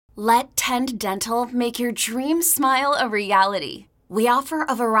Let Tend Dental make your dream smile a reality. We offer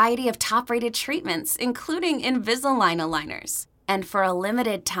a variety of top-rated treatments, including Invisalign aligners. And for a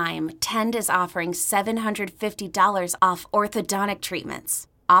limited time, Tend is offering $750 off orthodontic treatments.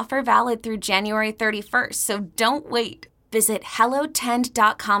 Offer valid through January 31st, so don't wait. Visit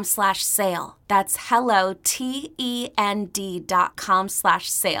hellotend.com/sale. That's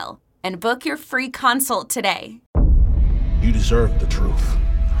hellotend.com/sale. And book your free consult today. You deserve the truth.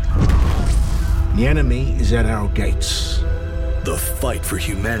 The enemy is at our gates. The fight for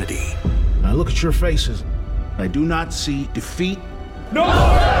humanity. I look at your faces. I do not see defeat. No!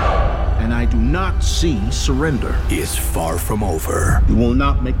 And I do not see surrender. Is far from over. You will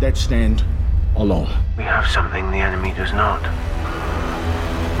not make that stand alone. We have something the enemy does not.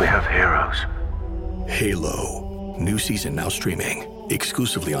 We have heroes. Halo. New season now streaming.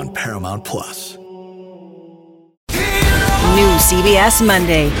 Exclusively on Paramount Plus. New CBS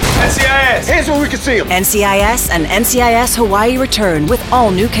Monday. NCIS! Hands where we can see them! NCIS and NCIS Hawaii return with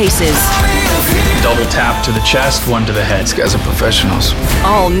all new cases. Double tap to the chest, one to the head. These guys are professionals.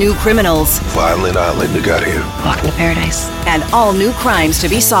 All new criminals. Violent island you got here. Welcome to paradise. And all new crimes to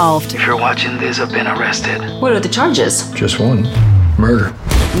be solved. If you're watching this, I've been arrested. What are the charges? Just one. Murder.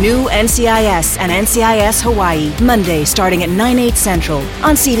 New NCIS and NCIS Hawaii. Monday starting at 9/8 Central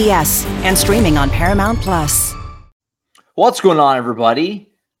on CBS and streaming on Paramount Plus. What's going on, everybody?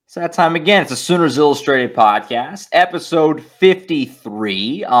 It's that time again. It's the Sooners Illustrated podcast, episode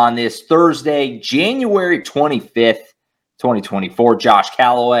 53 on this Thursday, January 25th, 2024. Josh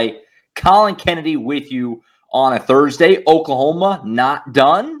Calloway, Colin Kennedy with you on a Thursday. Oklahoma not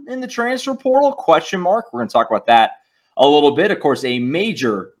done in the transfer portal? Question mark. We're going to talk about that a little bit. Of course, a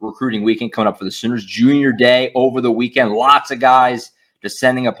major recruiting weekend coming up for the Sooners. Junior Day over the weekend. Lots of guys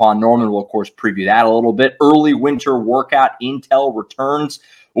descending upon Norman. We'll, of course, preview that a little bit. Early winter workout intel returns.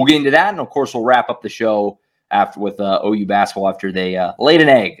 We'll get into that, and, of course, we'll wrap up the show after with OU basketball after they laid an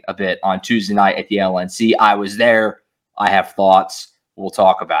egg a bit on Tuesday night at the LNC. I was there. I have thoughts. We'll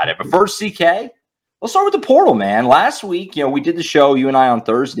talk about it. But first, CK, let's start with the portal, man. Last week, we did the show, you and I, on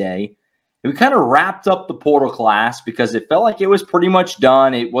Thursday, and we kind of wrapped up the portal class because it felt like it was pretty much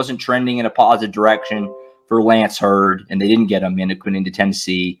done. It wasn't trending in a positive direction for Lance Hurd, and they didn't get him into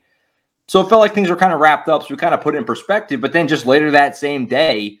Tennessee. So it felt like things were kind of wrapped up, so we kind of put it in perspective. But then just later that same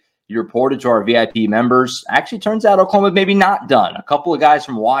day, you reported to our VIP members, actually turns out Oklahoma maybe not done. A couple of guys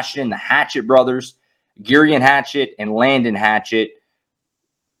from Washington, the Hatchett brothers, Girion Hatchett and Landon Hatchett,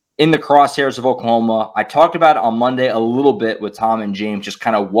 in the crosshairs of Oklahoma. I talked about it on Monday a little bit with Tom and James, just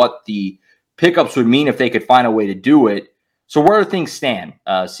kind of what the pickups would mean if they could find a way to do it. So where do things stand,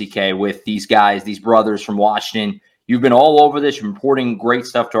 CK, with these guys, these brothers from Washington? You've been all over this. You're reporting great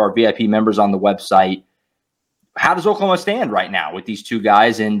stuff to our VIP members on the website. How does Oklahoma stand right now with these two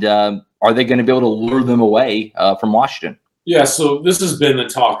guys, and are they going to be able to lure them away from Washington? Yeah, so this has been the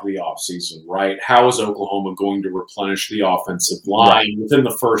talk of the offseason, right? How is Oklahoma going to replenish the offensive line within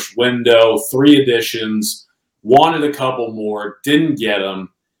the first window? 3 additions, wanted a couple more, didn't get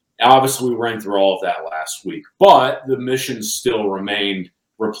them. Obviously, we ran through all of that last week, but the mission still remained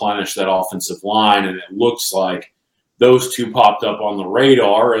replenish that offensive line, and it looks like those two popped up on the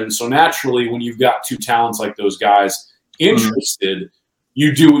radar. And so naturally, when you've got two talents like those guys interested,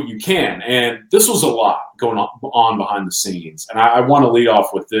 you do what you can. And this was a lot going on behind the scenes. And I want to lead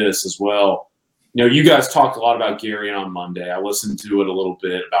off with this as well. You guys talked a lot about Girion on Monday. I listened to it a little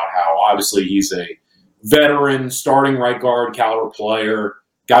bit about how obviously he's a veteran, starting right guard caliber player,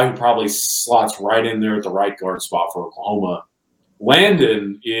 guy who probably slots right in there at the right guard spot for Oklahoma.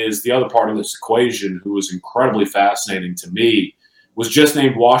 Landon is the other part of this equation who was incredibly fascinating to me, was just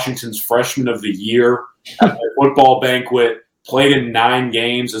named Washington's Freshman of the Year at the football banquet, played in 9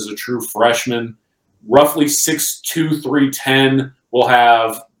 games as a true freshman, roughly 6'2", 310, will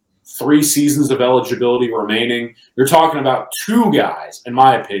have 3 seasons of eligibility remaining. You're talking about 2 guys, in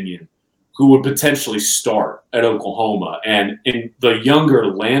my opinion, who would potentially start at Oklahoma. And in the younger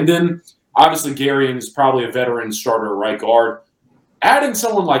Landon, obviously Girion is probably a veteran starter at right guard. Adding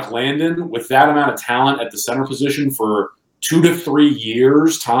someone like Landon with that amount of talent at the center position for 2 to 3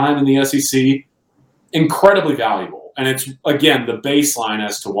 years' time in the SEC, incredibly valuable. And it's, again, the baseline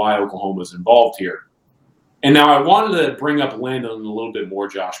as to why Oklahoma is involved here. And now I wanted to bring up Landon a little bit more,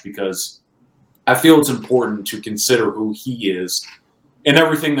 Josh, because I feel it's important to consider who he is and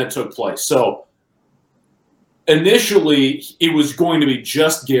everything that took place. So initially, it was going to be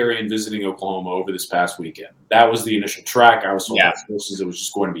just Girion visiting Oklahoma over this past weekend. That was the initial track. I was told by sources it was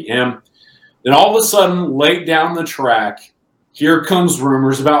just going to be him. Then all of a sudden, late down the track, here comes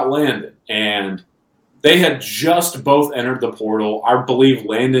rumors about Landon. And They had just both entered the portal. I believe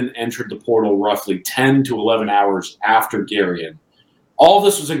Landon entered the portal roughly 10 to 11 hours after Garion. All of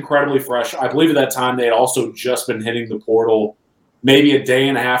this was incredibly fresh. I believe at that time they had also just been hitting the portal maybe a day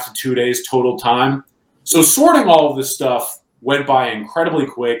and a half to 2 days total time. So sorting all of this stuff went by incredibly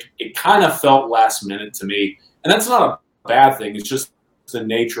quick. It kind of felt last minute to me. And that's not a bad thing. It's just the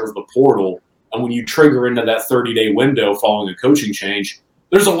nature of the portal. And when you trigger into that 30-day window following a coaching change,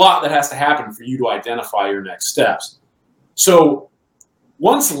 there's a lot that has to happen for you to identify your next steps. So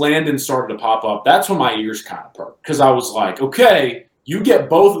once Landon started to pop up, that's when my ears kind of perked, because I was like, okay, you get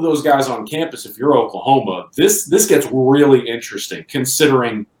both of those guys on campus if you're Oklahoma. This gets really interesting,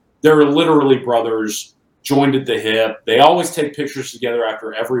 considering they're literally brothers, joined at the hip. They always take pictures together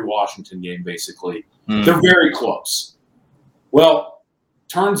after every Washington game, basically. They're very close. Well,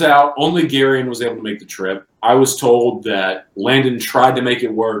 turns out only Garion was able to make the trip. I was told that Landon tried to make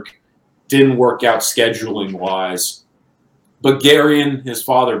it work, didn't work out scheduling-wise. But Garion, his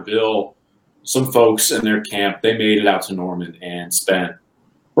father, Bill, some folks in their camp, they made it out to Norman and spent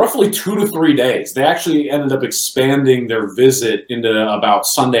roughly 2 to 3 days. They actually ended up expanding their visit into about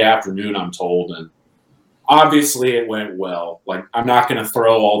Sunday afternoon, I'm told. And obviously it went well. Like, I'm not going to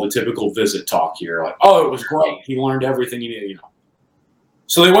throw all the typical visit talk here. Like, oh, it was great. He learned everything he needed, you know.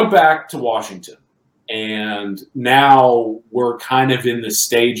 So they went back to Washington. And now we're kind of in the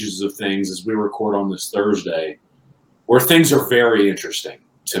stages of things as we record on this Thursday where things are very interesting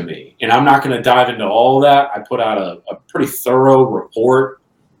to me. And I'm not going to dive into all of that. I put out a pretty thorough report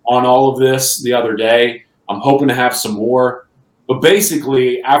on all of this the other day. I'm hoping to have some more. But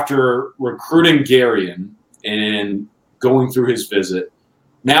basically, after recruiting Garion and going through his visit,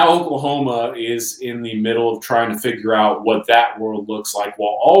 now Oklahoma is in the middle of trying to figure out what that world looks like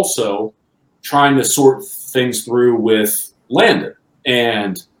while also trying to sort things through with Landon.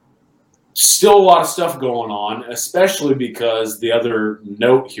 And still a lot of stuff going on, especially because the other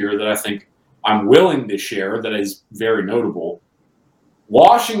note here that I think I'm willing to share that is very notable,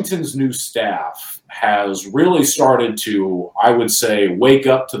 Washington's new staff has really started to, I would say, wake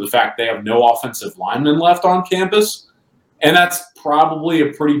up to the fact they have no offensive linemen left on campus. And that's probably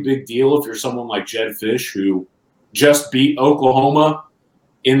a pretty big deal if you're someone like Jedd Fisch, who just beat Oklahoma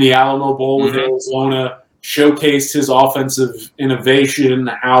in the Alamo Bowl with Arizona, showcased his offensive innovation,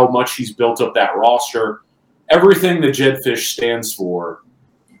 how much he's built up that roster. Everything that Jedd Fisch stands for,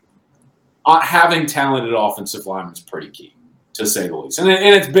 having talented offensive linemen is pretty key, to say the least. And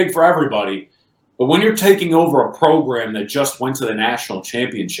it's big for everybody. But when you're taking over a program that just went to the national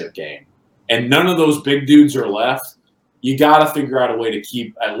championship game and none of those big dudes are left, you got to figure out a way to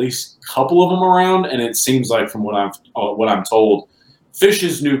keep at least a couple of them around. And it seems like, from what I'm told,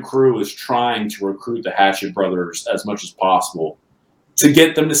 Fisch's new crew is trying to recruit the Hatchet brothers as much as possible to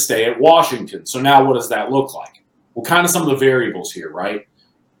get them to stay at Washington. So now what does that look like? Well, kind of some of the variables here, right?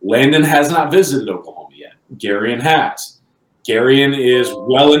 Landon has not visited Oklahoma yet. Garion has. Garion is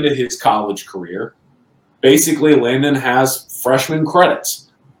well into his college career. Basically, Landon has freshman credits.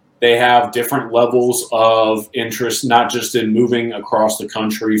 They have different levels of interest, not just in moving across the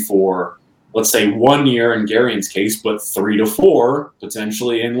country for, let's say, 1 year in Garion's case, but 3 to 4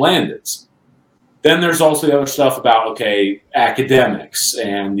 potentially in Landon's. Then there's also the other stuff about, okay, academics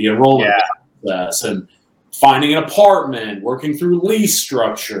and the enrollment process and finding an apartment, working through lease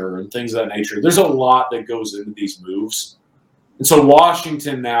structure and things of that nature. There's a lot that goes into these moves. And so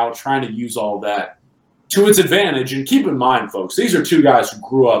Washington now trying to use all that to its advantage. And keep in mind, folks, these are two guys who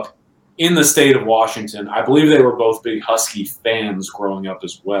grew up in the state of Washington. I believe they were both big Husky fans growing up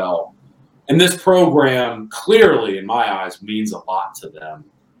as well. And this program clearly, in my eyes, means a lot to them.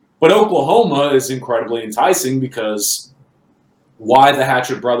 But Oklahoma is incredibly enticing because why the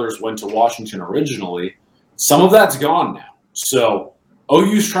Hatchet brothers went to Washington originally, some of that's gone now. So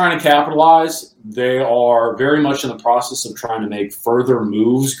OU's trying to capitalize. They are very much in the process of trying to make further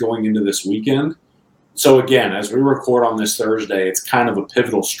moves going into this weekend. So again, as we record on this Thursday, it's kind of a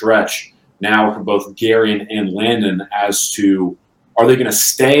pivotal stretch now for both Garion and Landon as to, are they going to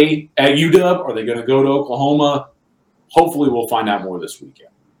stay at UW? Are they going to go to Oklahoma? Hopefully we'll find out more this weekend.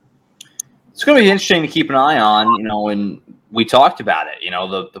 It's going to be interesting to keep an eye on, and we talked about it.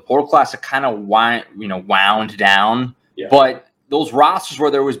 The portal class had kind of wound down, but those rosters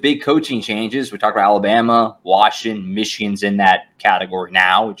where there was big coaching changes, we talked about Alabama, Washington, Michigan's in that category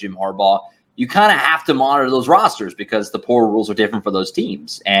now with Jim Harbaugh. You kind of have to monitor those rosters because the portal rules are different for those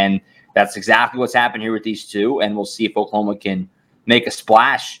teams. And that's exactly what's happened here with these two. And we'll see if Oklahoma can make a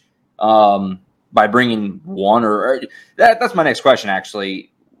splash by bringing one or that's my next question,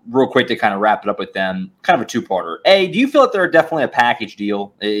 actually. real quick to kind of wrap it up with them, kind of a two-parter. A, do you feel that they're definitely a package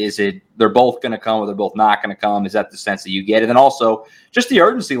deal? Is it they're both going to come or they're both not going to come? Is that the sense that you get? And then also just the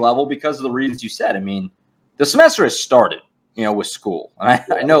urgency level because of the reasons you said. I mean, the semester has started, with school. And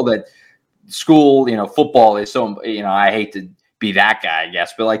I know that school, football is so, I hate to be that guy, I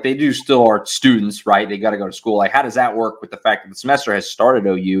guess, but like they do still are students, right? They got to go to school. Like, how does that work with the fact that the semester has started,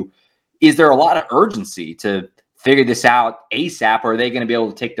 OU? Is there a lot of urgency to figure this out ASAP, or are they going to be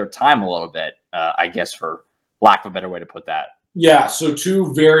able to take their time a little bit, I guess, for lack of a better way to put that? Yeah, so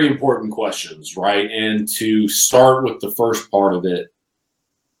two very important questions, right? And to start with the first part of it,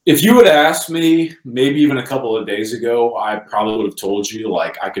 if you had asked me maybe even a couple of days ago, I probably would have told you,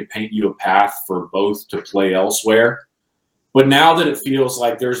 like, I could paint you a path for both to play elsewhere. But now that it feels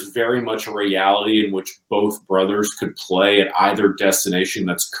like there's very much a reality in which both brothers could play at either destination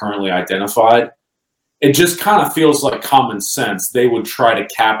that's currently identified, it just kind of feels like common sense they would try to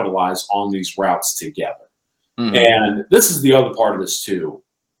capitalize on these routes together. Mm-hmm. And this is the other part of this too.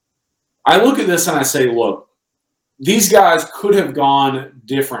 I look at this and I say, look, these guys could have gone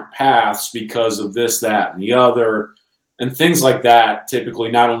different paths because of this, that, and the other, and things like that typically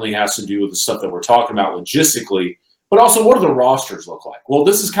not only has to do with the stuff that we're talking about logistically, but also what do the rosters look like? Well,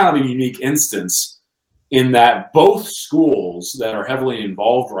 this is kind of a unique instance in that both schools that are heavily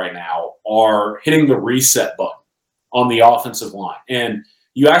involved right now are hitting the reset button on the offensive line. And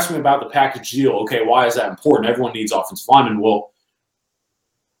you asked me about the package deal. Okay, why is that important? Everyone needs offensive linemen. Well,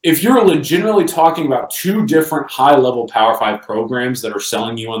 if you're legitimately talking about two different high-level Power 5 programs that are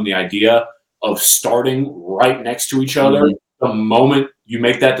selling you on the idea of starting right next to each other the moment you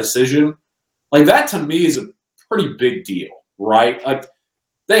make that decision, like that to me is a pretty big deal, right? Like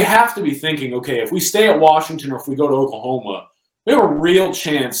they have to be thinking, okay, if we stay at Washington or if we go to Oklahoma, we have a real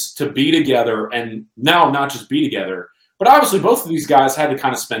chance to be together, and now not just be together, but obviously both of these guys had to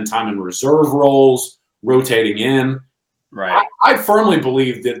kind of spend time in reserve roles, rotating in. Right. I firmly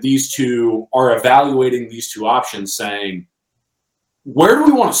believe that these two are evaluating these two options saying, where do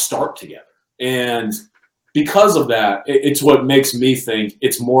we want to start together? And because of that, it's what makes me think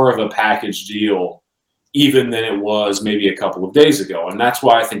it's more of a package deal even than it was maybe a couple of days ago. And that's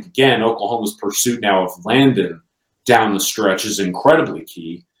why I think, again, Oklahoma's pursuit now of Landon down the stretch is incredibly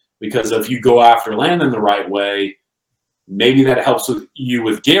key, because if you go after Landon the right way, maybe that helps you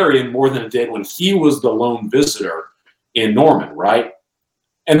with Garion more than it did when he was the lone visitor in Norman, right?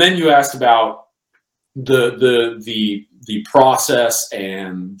 And then you asked about the process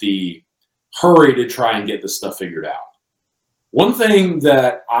and the hurry to try and get this stuff figured out. One thing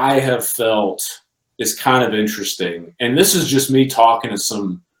that I have felt is kind of interesting, and this is just me talking to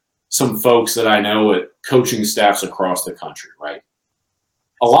some folks that I know at coaching staffs across the country, right?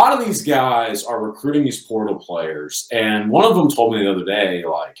 A lot of these guys are recruiting these portal players, and one of them told me the other day,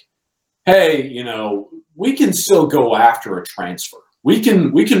 like, hey, we can still go after a transfer. We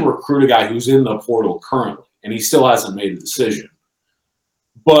can recruit a guy who's in the portal currently, and he still hasn't made a decision.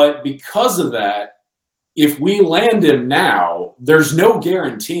 But because of that, if we land him now, there's no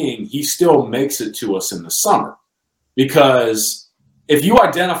guaranteeing he still makes it to us in the summer. Because if you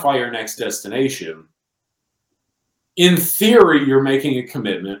identify your next destination, in theory, you're making a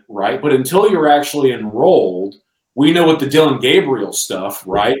commitment, right? But until you're actually enrolled, we know with the Dylan Gabriel stuff,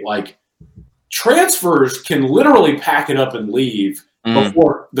 right? Like, transfers can literally pack it up and leave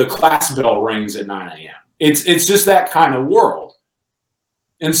before the class bell rings at 9 a.m. It's just that kind of world.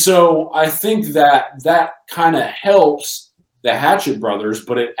 And so I think that kind of helps the Hatchett brothers,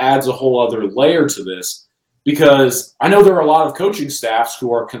 but it adds a whole other layer to this, because I know there are a lot of coaching staffs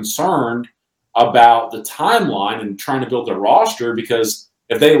who are concerned about the timeline and trying to build their roster, because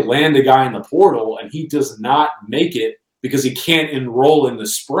if they land a guy in the portal and he does not make it because he can't enroll in the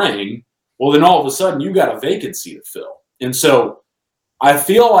spring, well, then all of a sudden you got a vacancy to fill. And so I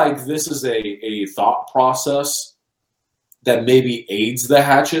feel like this is a thought process that maybe aids the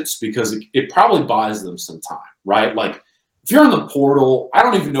Hatchets, because it probably buys them some time, right? Like, if you're in the portal, I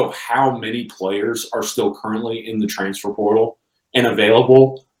don't even know how many players are still currently in the transfer portal and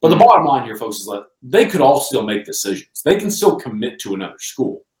available. But the bottom line here, folks, is that they could all still make decisions. They can still commit to another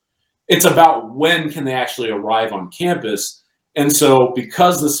school. It's about when can they actually arrive on campus. And so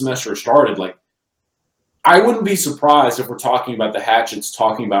because the semester started, like, I wouldn't be surprised if we're talking about the Hatchets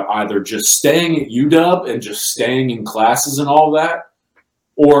talking about either just staying at UW and just staying in classes and all that,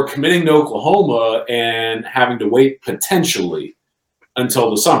 or committing to Oklahoma and having to wait potentially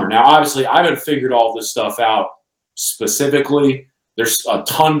until the summer. Now, obviously, I haven't figured all this stuff out specifically. There's a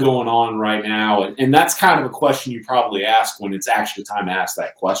ton going on right now, and that's kind of a question you probably ask when it's actually time to ask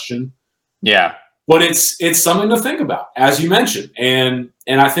that question. Yeah. But it's something to think about, as you mentioned. And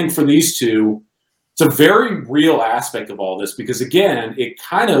I think for these two, it's a very real aspect of all this because, again, it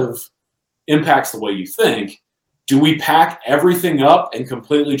kind of impacts the way you think. Do we pack everything up and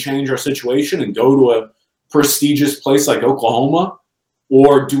completely change our situation and go to a prestigious place like Oklahoma?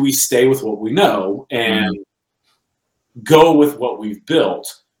 Or do we stay with what we know and go with what we've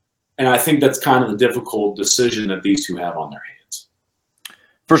built? And I think that's kind of the difficult decision that these two have on their hands.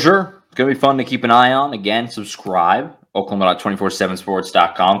 For sure. It's going to be fun to keep an eye on. Again, subscribe.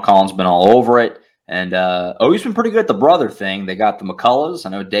 Oklahoma.247sports.com. Colin's been all over it. And OU's been pretty good at the brother thing. They got the McCulloughs. I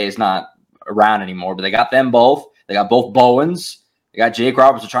know Day's not around anymore, but they got them both. They got both Bowens. They got Jake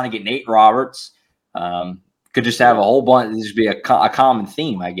Roberts. They're trying to get Nate Roberts. Could just have a whole bunch. This would be a common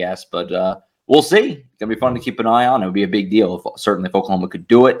theme, I guess. But we'll see. It's going to be fun to keep an eye on. It would be a big deal, certainly if Oklahoma could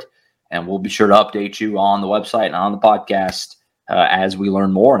do it. And we'll be sure to update you on the website and on the podcast as we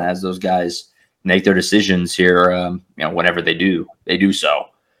learn more and as those guys make their decisions here, whenever they do so.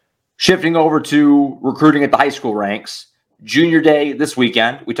 Shifting over to recruiting at the high school ranks, Junior Day this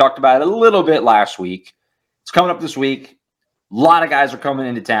weekend. We talked about it a little bit last week. It's coming up this week. A lot of guys are coming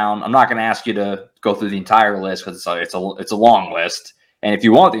into town. I'm not going to ask you to go through the entire list because it's a long list. And if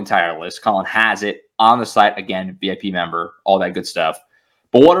you want the entire list, Colin has it on the site. Again, VIP member, all that good stuff.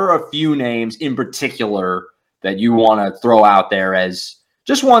 But what are a few names in particular that you want to throw out there as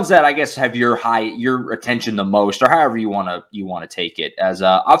just ones that I guess have your attention the most, or however you want to take it? As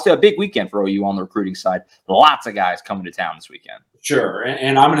obviously a big weekend for OU on the recruiting side. Lots of guys coming to town this weekend. Sure,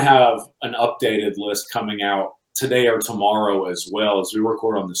 and I'm going to have an updated list coming out today or tomorrow as well. As we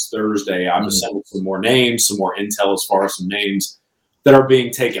record on this Thursday, I've assembled some more names, some more intel as far as some names that are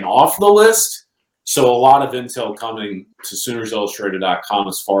being taken off the list. So a lot of intel coming to SoonersIllustrated.com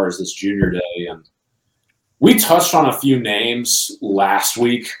as far as this Junior Day. And we touched on a few names last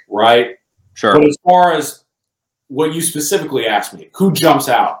week, right? Sure. But as far as what you specifically asked me, who jumps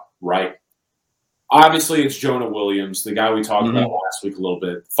out, right? Obviously, it's Jonah Williams, the guy we talked about last week a little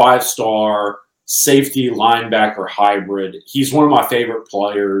bit. 5-star safety linebacker hybrid. He's one of my favorite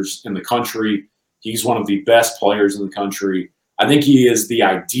players in the country. He's one of the best players in the country. I think he is the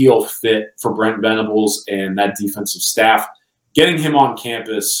ideal fit for Brent Venables and that defensive staff. Getting him on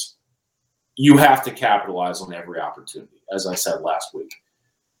campus, you have to capitalize on every opportunity, as I said last week.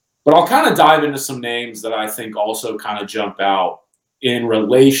 But I'll kind of dive into some names that I think also kind of jump out in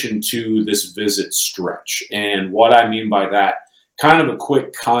relation to this visit stretch. And what I mean by that, kind of a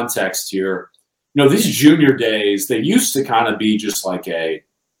quick context here. These Junior Days, they used to kind of be just like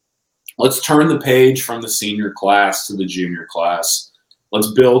let's turn the page from the senior class to the junior class.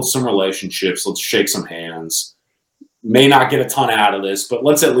 Let's build some relationships. Let's shake some hands. May not get a ton out of this, but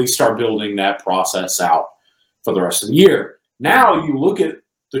let's at least start building that process out for the rest of the year. Now you look at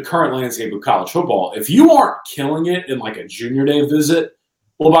the current landscape of college football. If you aren't killing it in like a Junior Day visit,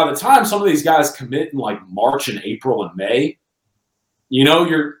 well, by the time some of these guys commit in like March and April and May,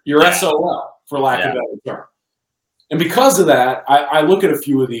 you're SOL, for lack of a better term. And because of that, I look at a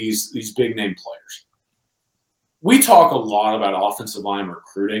few of these big name players. We talk a lot about offensive line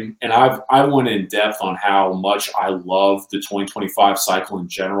recruiting, and I went in depth on how much I love the 2025 cycle in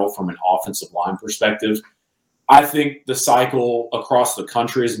general from an offensive line perspective. I think the cycle across the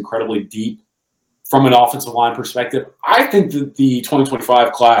country is incredibly deep from an offensive line perspective. I think that the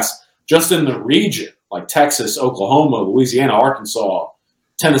 2025 class, just in the region, like Texas, Oklahoma, Louisiana, Arkansas,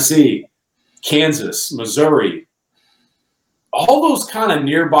 Tennessee, Kansas, Missouri, all those kind of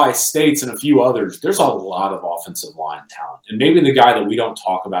nearby states and a few others, there's a lot of offensive line talent. And maybe the guy that we don't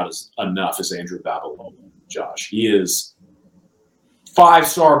talk about enough is Andrew Babalola, Josh. He is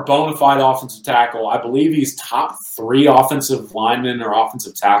 5-star bona fide offensive tackle. I believe he's top 3 offensive lineman or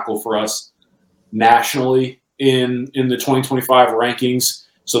offensive tackle for us nationally in the 2025 rankings.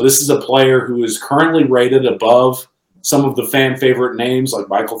 So this is a player who is currently rated above some of the fan favorite names like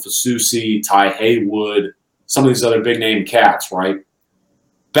Michael Fasusi, Ty Haywood, some of these other big-name cats, right?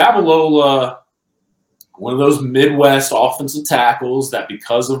 Babalola, one of those Midwest offensive tackles that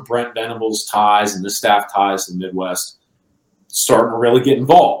because of Brent Venables' ties and the staff ties to the Midwest, starting to really get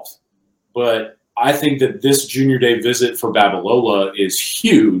involved. But I think that this Junior Day visit for Babalola is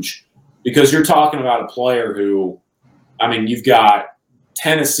huge because you're talking about a player who, you've got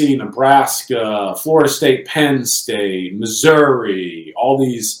Tennessee, Nebraska, Florida State, Penn State, Missouri, all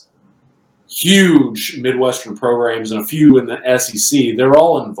these huge Midwestern programs and a few in the SEC. They're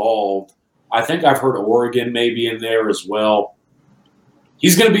all involved. I think I've heard Oregon may be in there as well.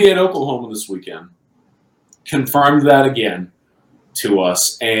 He's going to be at Oklahoma this weekend. Confirmed that again to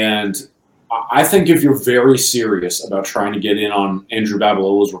us. And I think if you're very serious about trying to get in on Andrew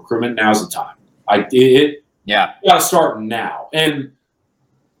Babalola's recruitment, now's the time. You got to start now. And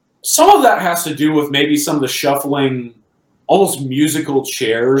some of that has to do with maybe some of the shuffling, almost musical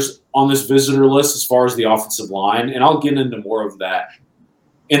chairs on this visitor list as far as the offensive line. And I'll get into more of that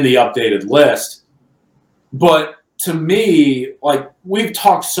in the updated list. But to me, like, we've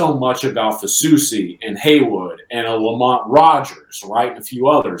talked so much about Fasusi and Haywood and a Lamont Rogers, right, and a few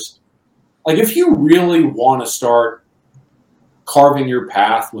others. Like, if you really want to start carving your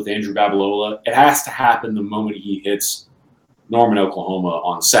path with Andrew Babalola, it has to happen the moment he hits Norman, Oklahoma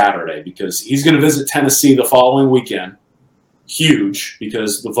on Saturday, because he's going to visit Tennessee the following weekend. Huge,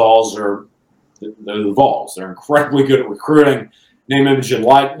 because the Vols are the Vols. They're incredibly good at recruiting, name, image, and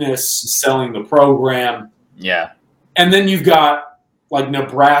likeness, selling the program. Yeah. And then you've got, like,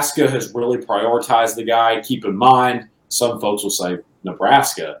 Nebraska has really prioritized the guy. Keep in mind, some folks will say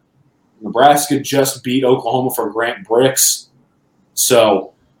Nebraska. Nebraska just beat Oklahoma for Grant Bricks.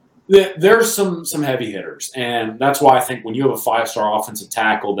 So there's some heavy hitters. And that's why I think when you have a 5-star offensive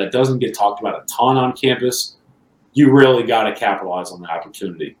tackle that doesn't get talked about a ton on campus, you really got to capitalize on the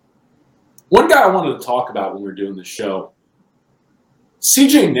opportunity. One guy I wanted to talk about when we were doing this show,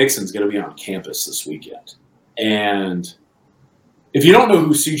 CJ Nixon's going to be on campus this weekend. And if you don't know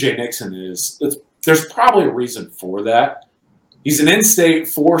who CJ Nixon is, there's probably a reason for that. He's an in-state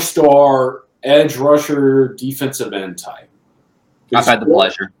 4-star edge rusher, defensive end type. I've had the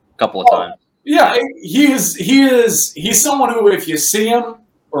pleasure a couple of times. Yeah, he's someone who, if you see him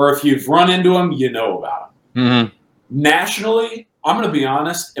or if you've run into him, you know about him. Mm-hmm. Nationally, I'm going to be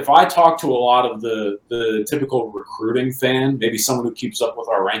honest, if I talk to a lot of the typical recruiting fan, maybe someone who keeps up with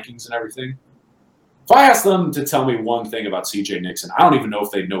our rankings and everything, if I ask them to tell me one thing about CJ Nixon, I don't even know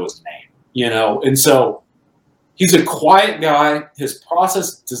if they know his name, And so he's a quiet guy. His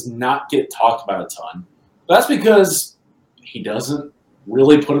process does not get talked about a ton. That's because he doesn't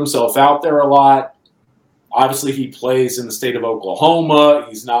really put himself out there a lot. Obviously, he plays in the state of Oklahoma.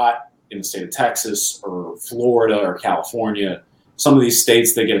 He's not in the state of Texas or Florida or California. Some of these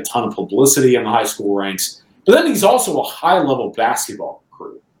states, they get a ton of publicity in the high school ranks. But then he's also a high-level basketball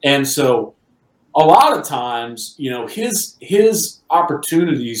recruit. And so a lot of times, his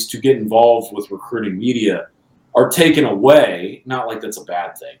opportunities to get involved with recruiting media are taken away. Not like that's a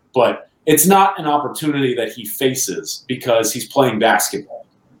bad thing, but it's not an opportunity that he faces because he's playing basketball.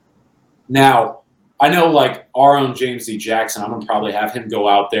 Now, I know, like, our own James D. Jackson, I'm going to probably have him go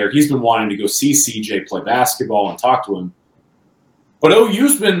out there. He's been wanting to go see CJ play basketball and talk to him. But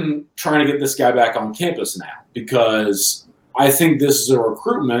OU's been trying to get this guy back on campus now, because I think this is a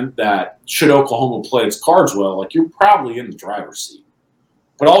recruitment that, should Oklahoma play its cards well, like, you're probably in the driver's seat.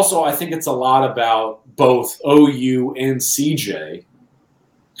 But also, I think it's a lot about both OU and CJ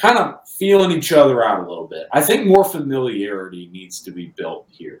kind of feeling each other out a little bit. I think more familiarity needs to be built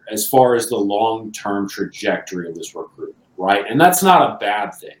here as far as the long-term trajectory of this recruitment, right? And that's not a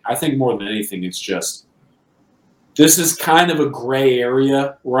bad thing. I think more than anything, it's just this is kind of a gray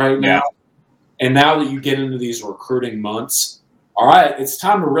area right now. And now that you get into these recruiting months, all right, it's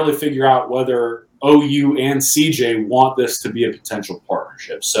time to really figure out whether OU and CJ want this to be a potential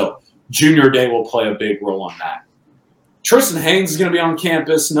partnership. So Junior Day will play a big role on that. Tristan Haynes is going to be on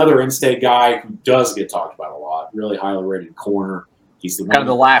campus, another in-state guy who does get talked about a lot, really highly rated corner. He's the kind of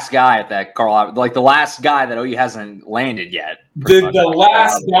the last guy at that Carl, like the last guy that OU hasn't landed yet. The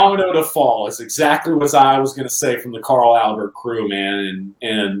last domino to fall is exactly what I was going to say from the Carl Albert crew, man.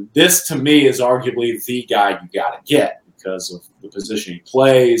 And this, to me, is arguably the guy you got to get because of the position he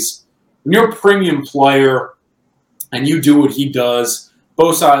plays. When you're a premium player and you do what he does,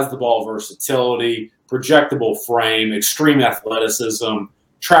 both sides of the ball versatility, projectable frame, extreme athleticism,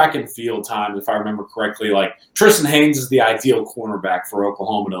 track and field time, if I remember correctly. Like, Tristan Haynes is the ideal cornerback for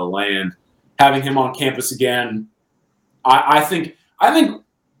Oklahoma to land. Having him on campus again, I think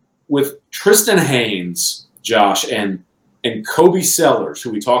with Tristan Haynes, Josh, and Kobe Sellers, who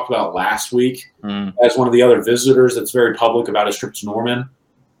we talked about last week as one of the other visitors that's very public about his trip to Norman,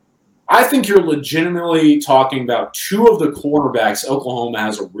 I think you're legitimately talking about two of the cornerbacks Oklahoma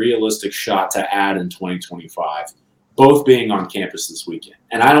has a realistic shot to add in 2025, both being on campus this weekend.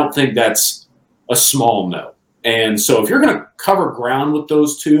 And I don't think that's a small no. And so if you're going to cover ground with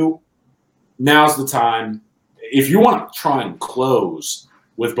those two, now's the time. If you want to try and close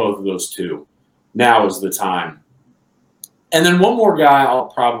with both of those two, now is the time. And then one more guy I'll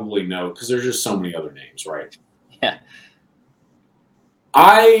probably know because there's just so many other names, right? Yeah.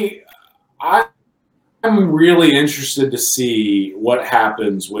 I'm really interested to see what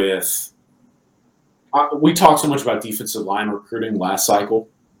happens with we talked so much about defensive line recruiting last cycle,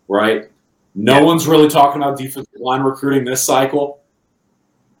 right? No one's really talking about defensive line recruiting this cycle.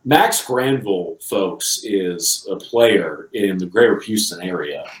 Max Granville, folks, is a player in the greater Houston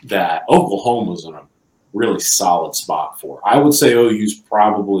area that Oklahoma's in a really solid spot for. I would say OU's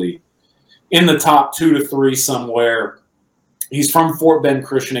probably in the top 2 to 3 somewhere. He's from Fort Bend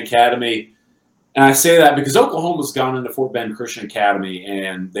Christian Academy. And I say that because Oklahoma's gone into Fort Bend Christian Academy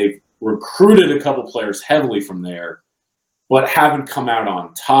and they've recruited a couple players heavily from there, but haven't come out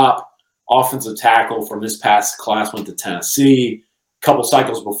on top. Offensive tackle from this past class went to Tennessee. A couple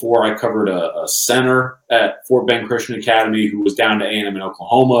cycles before, I covered a center at Fort Bend Christian Academy who was down to A&M in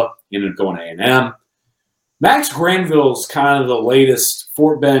Oklahoma. He ended up going to A&M. Max Granville's kind of the latest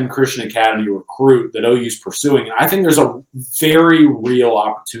Fort Bend Christian Academy recruit that OU's pursuing. And I think there's a very real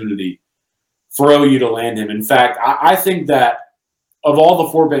opportunity for OU to land him. In fact, I think that of all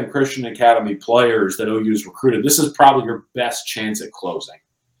the Fort Bend Christian Academy players that OU's recruited, this is probably your best chance at closing.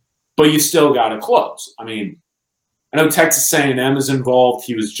 But you still got to close. I mean, I know Texas A&M is involved.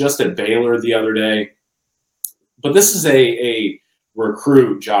 He was just at Baylor the other day. But this is a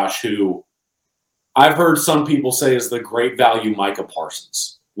recruit, Josh, who I've heard some people say is the great value Micah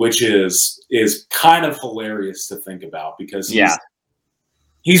Parsons, which is kind of hilarious to think about because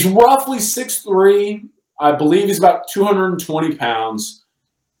he's roughly 6'3". I believe he's about 220 pounds,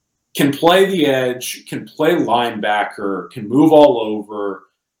 can play the edge, can play linebacker, can move all over,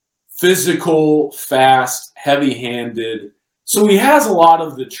 physical, fast, heavy-handed. So he has a lot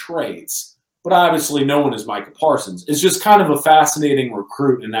of the traits, but obviously no one is Micah Parsons. It's just kind of a fascinating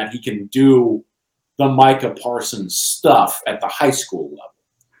recruit in that he can do the Micah Parsons stuff at the high school level.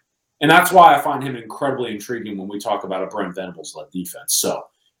 And that's why I find him incredibly intriguing when we talk about a Brent Venables-led defense. So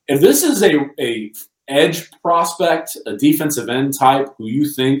if this is a edge prospect, a defensive end type who you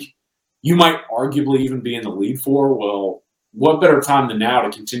think you might arguably even be in the lead for, well, what better time than now to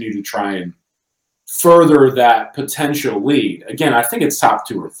continue to try and further that potential lead? Again, I think it's top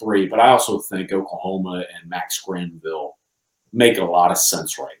 2 or 3, but I also think Oklahoma and Max Granville make a lot of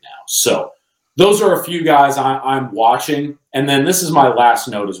sense right now. So those are a few guys I'm watching. And then this is my last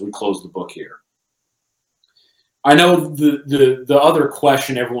note as we close the book here. I know the other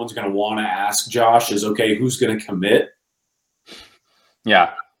question everyone's going to want to ask, Josh, is, okay, who's going to commit?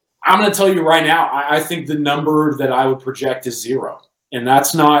 Yeah. I'm going to tell you right now, I think the number that I would project is 0. And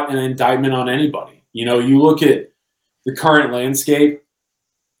that's not an indictment on anybody. You know, you look at the current landscape.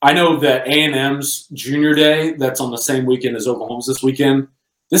 I know that A&M's junior day, that's on the same weekend as Oklahoma's this weekend,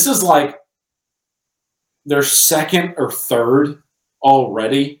 this is like their second or third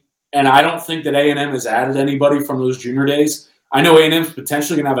already. And I don't think that A&M has added anybody from those junior days. I know A&M's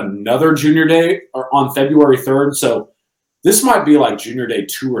potentially going to have another junior day on February 3rd. So this might be like junior day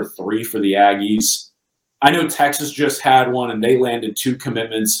 2 or 3 for the Aggies. I know Texas just had one and they landed 2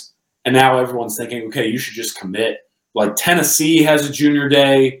 commitments. And now everyone's thinking, okay, you should just commit. Like Tennessee has a junior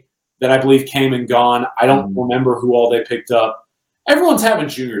day that I believe came and gone. I don't remember who all they picked up. Everyone's having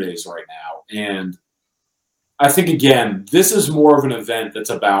junior days right now. And I think, again, this is more of an event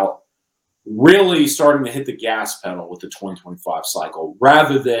that's about really starting to hit the gas pedal with the 2025 cycle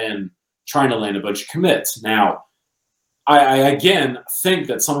rather than trying to land a bunch of commits. Now, I again think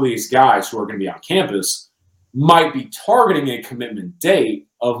that some of these guys who are going to be on campus might be targeting a commitment date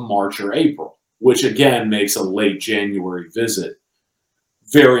of March or April, which again makes a late January visit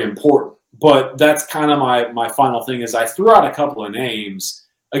very important. But that's kind of my final thing is I threw out a couple of names.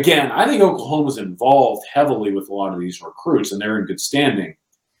 Again, I think Oklahoma's involved heavily with a lot of these recruits, and they're in good standing.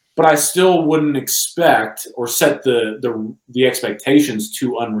 But I still wouldn't expect or set the expectations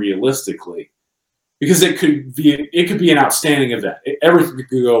too unrealistically, because it could be an outstanding event. Everything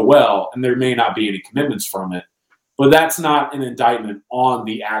could go well, and there may not be any commitments from it. But that's not an indictment on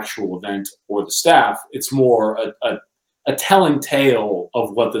the actual event or the staff. It's more a telling tale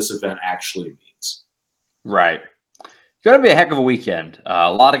of what this event actually means. Right. It's going to be a heck of a weekend.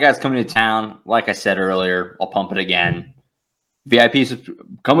 A lot of guys coming to town. Like I said earlier, I'll pump it again. VIPs,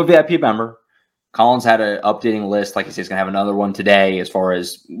 become a VIP member. Collins had an updating list. Like he said, he's going to have another one today as far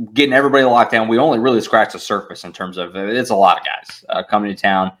as getting everybody locked down. We only really scratched the surface in terms of it's a lot of guys coming to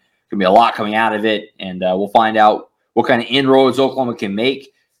town. Going to be a lot coming out of it, and we'll find out what kind of inroads Oklahoma can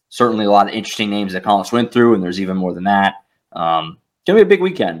make. Certainly a lot of interesting names that Collins went through, and there's even more than that. It's going to be a big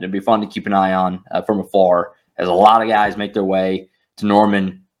weekend. It'll be fun to keep an eye on from afar as a lot of guys make their way to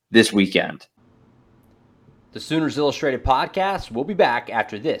Norman this weekend. The Sooners Illustrated podcast will be back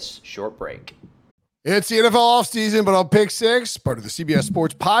after this short break. It's the NFL offseason, but on Pick Six, part of the CBS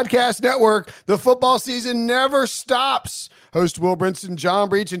Sports Podcast Network, the football season never stops. Host Will Brinson, John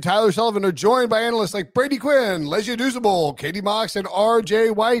Breach, and Tyler Sullivan are joined by analysts like Brady Quinn, Lesia Dusable, Katie Mox, and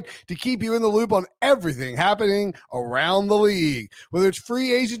RJ White to keep you in the loop on everything happening around the league. Whether it's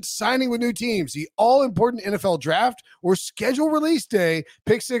free agents signing with new teams, the all-important NFL draft, or schedule release day,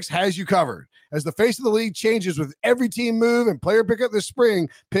 Pick Six has you covered. As the face of the league changes with every team move and player pickup this spring,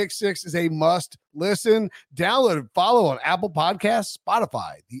 Pick Six is a must listen. Download and follow on Apple Podcasts,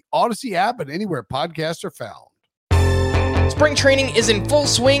 Spotify, the Odyssey app, and anywhere podcasts are found. Spring training is in full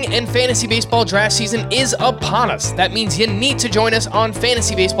swing and fantasy baseball draft season is upon us. That means you need to join us on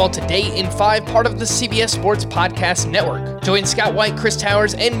Fantasy Baseball Today in 5, part of the CBS Sports Podcast Network. Join Scott White, Chris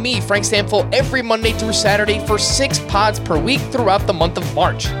Towers, and me, Frank Stamfel, every Monday through Saturday for 6 pods per week throughout the month of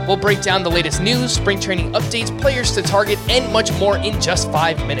March. We'll break down the latest news, spring training updates, players to target, and much more in just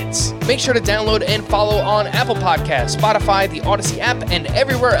 5 minutes. Make sure to download and follow on Apple Podcasts, Spotify, the Odyssey app, and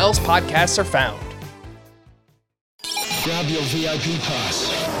everywhere else podcasts are found. Grab your VIP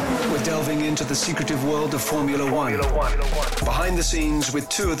pass. We're delving into the secretive world of Formula One. Behind the scenes with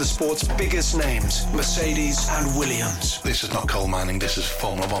 2 of the sport's biggest names, Mercedes and Williams. This is not coal mining, this is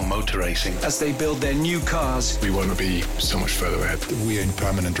Formula One motor racing. As they build their new cars, We want to be so much further ahead. We're in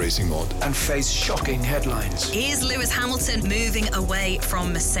permanent racing mode. and face shocking headlines. Here's Lewis Hamilton moving away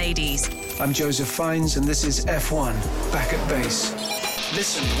from Mercedes. I'm Joseph Fiennes, and this is F1 Back at Base.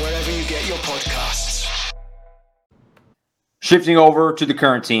 Listen wherever you get your podcasts. Shifting over to the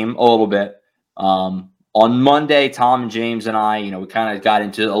current team a little bit. On Monday, Tom and James and I, we kind of got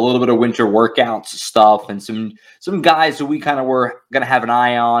into a little bit of winter workouts stuff and some guys who we kind of were going to have an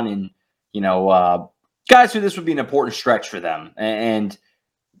eye on, and guys who this would be an important stretch for them. And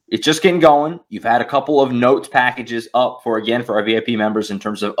it's just getting going. You've had a couple of notes packages up for our VIP members in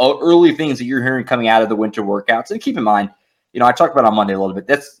terms of early things that you're hearing coming out of the winter workouts. And keep in mind, I talked about it on Monday a little bit.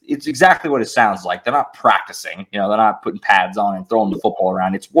 It's exactly what it sounds like. They're not practicing. They're not putting pads on and throwing the football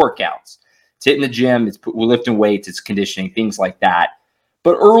around. It's workouts. It's hitting the gym. We're lifting weights. It's conditioning, things like that.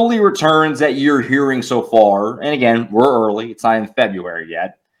 But early returns that you're hearing so far, and again, we're early. It's not in February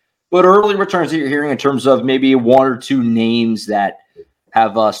yet. But early returns that you're hearing in terms of maybe 1 or 2 names that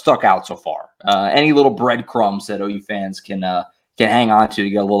have stuck out so far. Any little breadcrumbs that OU fans can hang on to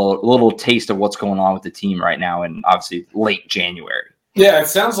get a little taste of what's going on with the team right now, and obviously late January. Yeah, it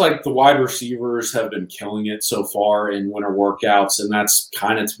sounds like the wide receivers have been killing it so far in winter workouts, and that's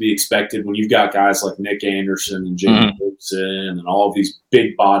kind of to be expected when you've got guys like Nick Anderson and James Gibson and all of these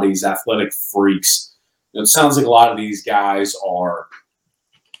big bodies, athletic freaks. It sounds like a lot of these guys are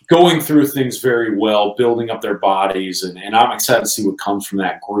going through things very well, building up their bodies, and I'm excited to see what comes from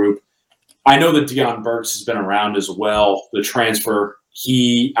that group. I know that Deion Burks has been around as well, the transfer.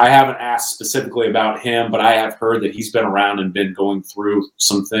 I haven't asked specifically about him, but I have heard that he's been around and been going through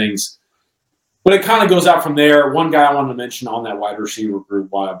some things. But it kind of goes out from there. One guy I wanted to mention on that wide receiver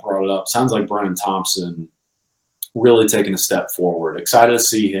group, why I brought it up, sounds like Brennan Thompson really taking a step forward. Excited to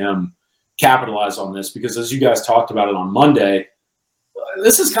see him capitalize on this because, as you guys talked about it on Monday,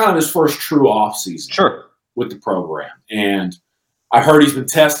 this is kind of his first true offseason with the program. And I heard he's been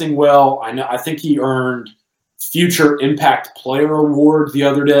testing well. I think he earned Future Impact Player Award the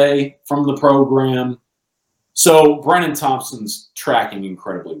other day from the program. So Brennan Thompson's tracking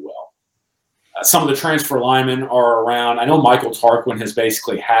incredibly well. Some of the transfer linemen are around. I know Michael Tarquin has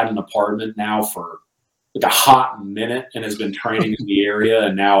basically had an apartment now for like a hot minute and has been training in the area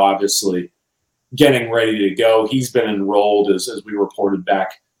and now obviously getting ready to go. He's been enrolled, as we reported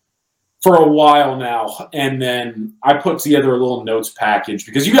back, for a while now. And then I put together a little notes package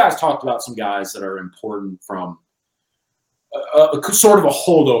because you guys talked about some guys that are important from a sort of a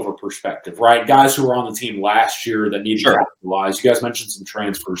holdover perspective, right? Guys who were on the team last year that need to capitalize. You guys mentioned some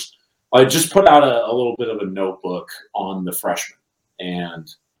transfers. I just put out a little bit of a notebook on the freshmen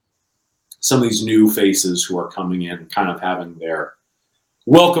and some of these new faces who are coming in kind of having their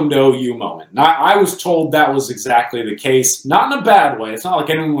welcome to OU moment. Now, I was told that was exactly the case, not in a bad way. It's not like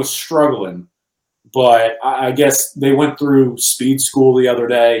anyone was struggling, but I guess they went through speed school the other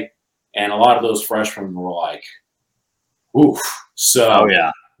day, and a lot of those freshmen were like, oof. So,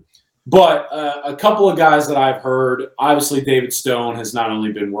 But a couple of guys that I've heard, obviously David Stone has not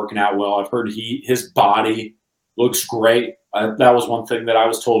only been working out well, I've heard his body looks great. That was one thing that I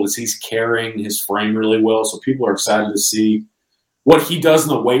was told is he's carrying his frame really well, so people are excited to see what he does in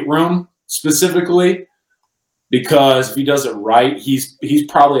the weight room specifically, because if he does it right, he's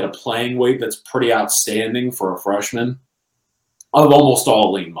probably at a playing weight that's pretty outstanding for a freshman of almost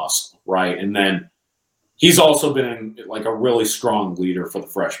all lean muscle, right? And then he's also been like a really strong leader for the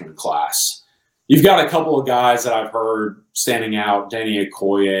freshman class. you've got a couple of guys that I've heard standing out. Danny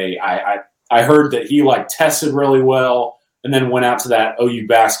Okoye, I heard that he tested really well and then went out to that OU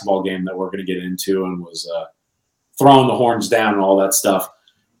basketball game that we're going to get into and was throwing the horns down and all that stuff.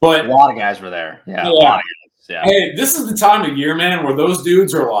 But a lot of guys were there. Yeah. Yeah. Hey, this is the time of year, man, where those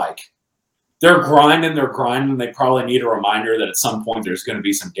dudes are they're grinding. They probably need a reminder that at some point there's going to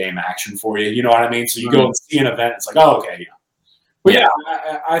be some game action for you. You know what I mean? So you go and see an event. It's okay. But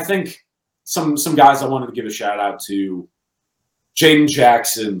I think some guys I wanted to give a shout out to. Jaden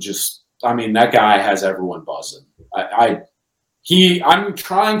Jackson, that guy has everyone buzzing. I'm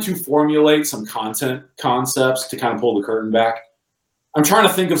trying to formulate some content concepts to kind of pull the curtain back. I'm trying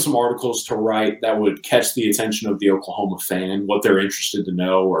to think of some articles to write that would catch the attention of the Oklahoma fan, what they're interested to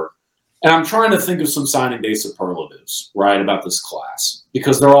know, and I'm trying to think of some signing day superlatives, right, about this class,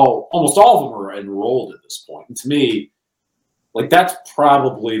 because they're almost all of them are enrolled at this point. And to me, that's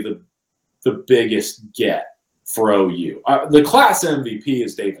probably the biggest get for OU. The class MVP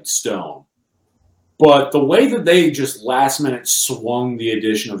is David Stone, but the way that they just last minute swung the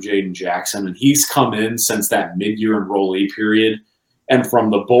addition of Jaden Jackson, and he's come in since that mid-year enrollee period, and from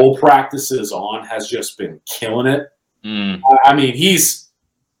the bowl practices on has just been killing it.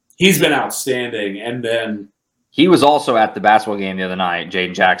 He's been outstanding. And then he was also at the basketball game the other night,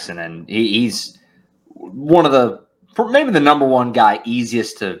 Jaden Jackson, and he's one of maybe the number one guy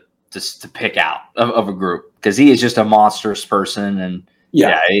easiest to pick out of a group, because he is just a monstrous person. And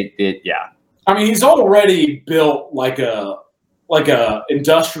he's already built like a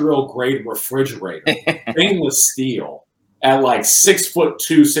industrial grade refrigerator, stainless steel, at 6'2",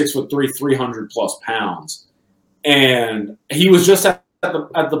 6'3", 300 plus pounds. And he was just at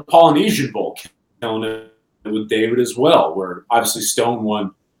the Polynesian Bowl killing it with David as well, where obviously Stone won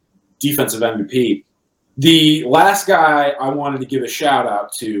defensive MVP. The last guy I wanted to give a shout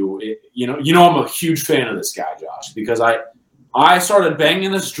out to, I'm a huge fan of this guy, Josh, because I started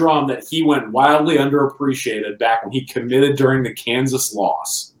banging this drum that he went wildly underappreciated back when he committed during the Kansas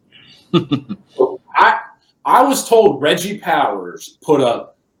loss. I was told Reggie Powers put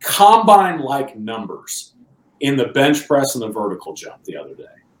up combine-like numbers in the bench press and the vertical jump the other day.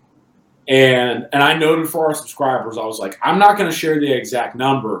 And I noted for our subscribers, I was like, I'm not going to share the exact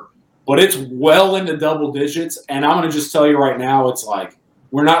number, but it's well into double digits. And I'm going to just tell you right now, it's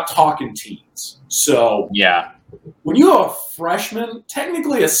we're not talking teens. So when you have a freshman,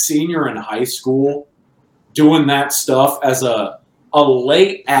 technically a senior in high school, doing that stuff as a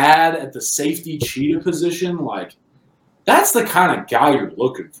late ad at the safety cheetah position, that's the kind of guy you're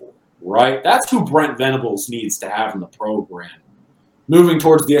looking for, right? That's who Brent Venables needs to have in the program, moving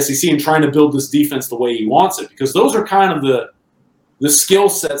towards the SEC and trying to build this defense the way he wants it, because those are kind of the skill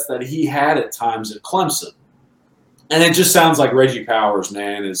sets that he had at times at Clemson. And it just sounds like Reggie Powers,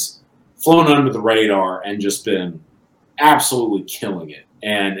 man, is flown under the radar and just been absolutely killing it,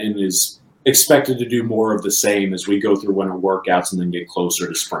 and is expected to do more of the same as we go through winter workouts and then get closer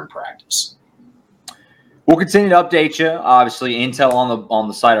to spring practice. We'll continue to update you. Obviously, intel on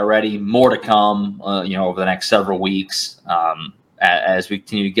the site already. More to come, over the next several weeks as we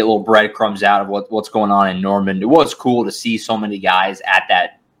continue to get little breadcrumbs out of what's going on in Norman. It was cool to see so many guys at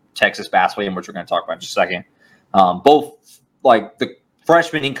that Texas basketball game, which we're going to talk about in just a second. Both the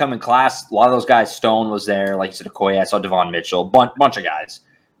freshman incoming class, a lot of those guys. Stone was there, like you said, Okoye. I saw Devon Mitchell, bunch of guys.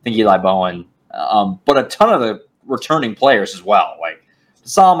 I think Eli Bowen, but a ton of the returning players as well, like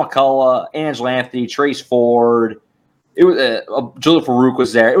Sal McCullough, Angela Anthony, Trace Ford. It was Julia Farouk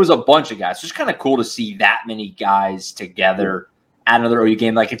was there. It was a bunch of guys. So it's kind of cool to see that many guys together at another OU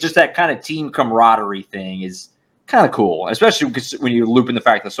game. It's just that kind of team camaraderie thing is kind of cool, especially because when you loop in the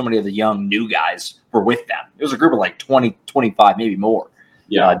fact that so many of the young new guys were with them. It was a group of 20, 25, maybe more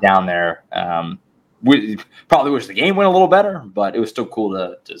down there. We probably wish the game went a little better, but it was still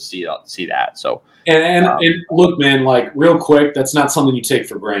cool to see that. So and look, man, real quick, that's not something you take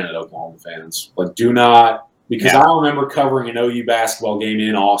for granted, Oklahoma fans. Do not, because I remember covering an OU basketball game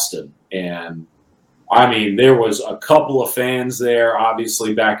in Austin, and there was a couple of fans there,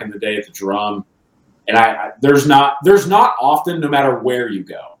 obviously back in the day at the Drum, and there's not often, no matter where you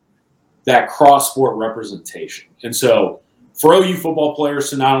go, that cross sport representation, and so. For OU football players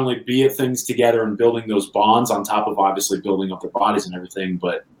to not only be at things together and building those bonds on top of obviously building up their bodies and everything,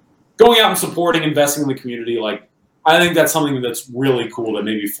 but going out and supporting, investing in the community, I think that's something that's really cool that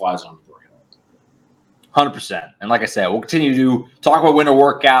maybe flies under the radar. 100%. And like I said, we'll continue to talk about winter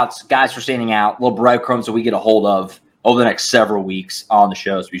workouts, guys for standing out, little breadcrumbs that we get a hold of over the next several weeks on the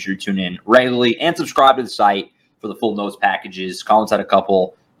show. So be sure to tune in regularly and subscribe to the site for the full notes packages. Colin's had a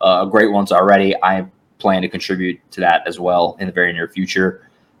couple great ones already. I plan to contribute to that as well in the very near future.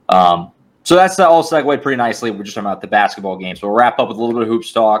 So that's all segued pretty nicely. We're just talking about the basketball game. So we'll wrap up with a little bit of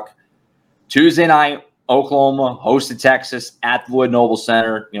hoops talk. Tuesday night, Oklahoma hosted Texas at the Lloyd Noble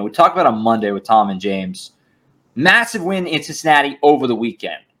Center. We talked about on Monday with Tom and James. Massive win in Cincinnati over the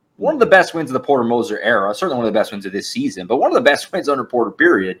weekend. One of the best wins of the Porter Moser era. Certainly one of the best wins of this season, but one of the best wins under Porter,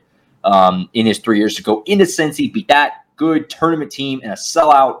 period, in his 3 years to go into Cincy, beat that good tournament team in a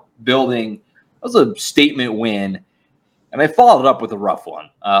sellout building. That was a statement win. And they followed it up with a rough one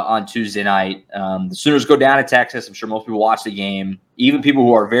on Tuesday night. The Sooners go down to Texas. I'm sure most people watch the game. Even people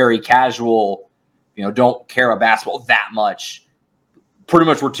who are very casual, don't care about basketball that much, pretty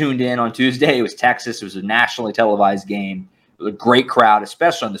much were tuned in on Tuesday. It was Texas. It was a nationally televised game. It was a great crowd,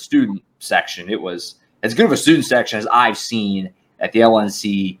 especially on the student section. It was as good of a student section as I've seen at the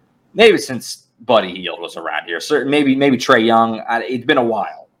LNC, maybe since Buddy Hield was around here. Maybe Trae Young. It's been a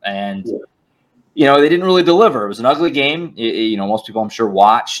while. And they didn't really deliver. It was an ugly game. Most people I'm sure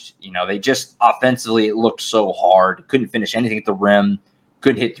watched. They just offensively, it looked so hard. Couldn't finish anything at the rim.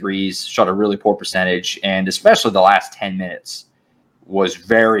 Couldn't hit threes. Shot a really poor percentage. And especially the last 10 minutes was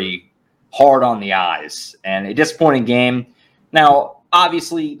very hard on the eyes. And a disappointing game. Now,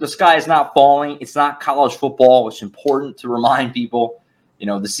 obviously, the sky is not falling. It's not college football. It's important to remind people.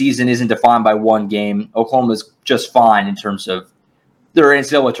 The season isn't defined by one game. Oklahoma's just fine in terms of their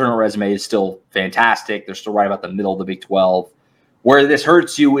NCAA tournament resume is still fantastic. They're still right about the middle of the Big 12. Where this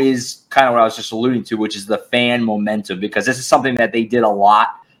hurts you is kind of what I was just alluding to, which is the fan momentum, because this is something that they did a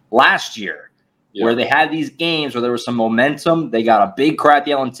lot last year, where they had these games where there was some momentum. They got a big crowd at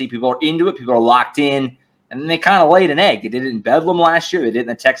the LNC. People are into it. People are locked in. And then they kind of laid an egg. They did it in Bedlam last year. They did it in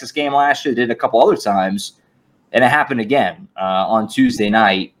the Texas game last year. They did it a couple other times. And it happened again on Tuesday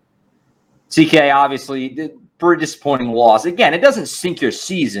night. CK obviously did pretty disappointing loss. Again, it doesn't sink your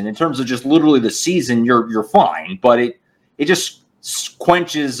season in terms of just literally the season. You're fine, but it just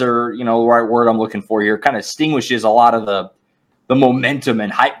quenches, or the right word I'm looking for here, kind of extinguishes a lot of the momentum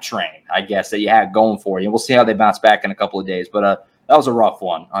and hype train, I guess, that you had going for you. We'll see how they bounce back in a couple of days. But that was a rough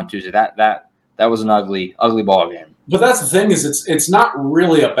one on Tuesday. That was an ugly ball game. But that's the thing, is it's not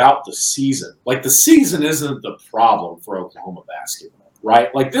really about the season. Like, the season isn't the problem for Oklahoma basketball,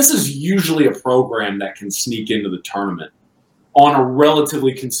 right? Like, this is usually a program that can sneak into the tournament on a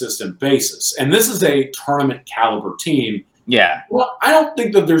relatively consistent basis. And this is a tournament caliber team. Yeah. Well, I don't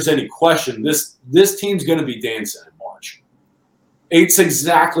think that there's any question this team's going to be dancing in March. It's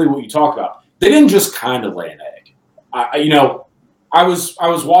exactly what you talk about. They didn't just kind of lay an egg. I was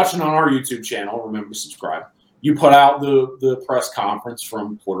watching on our YouTube channel. Remember to subscribe. You put out the press conference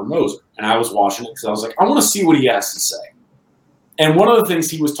from Porter Moser, and I was watching it because I was like, I want to see what he has to say. And one of the things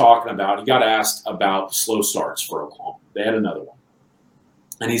he was talking about, he got asked about the slow starts for Oklahoma. They had another one,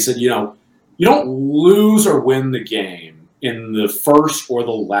 and he said, you don't lose or win the game in the first or the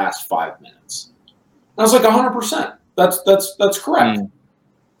last 5 minutes. And I was like, 100%. That's correct.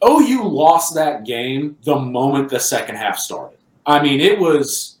 OU lost that game the moment the second half started. I mean, it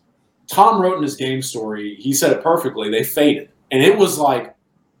was – Tom wrote in his game story, he said it perfectly, they faded. And it was like,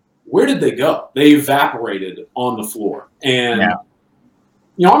 where did they go? They evaporated on the floor. And,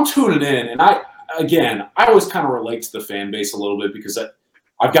 I'm tuning in, and I always kind of relate to the fan base a little bit because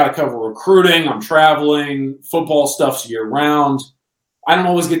I've got to cover recruiting, I'm traveling, football stuff's year-round. I don't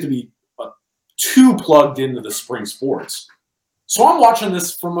always get to be too plugged into the spring sports. So I'm watching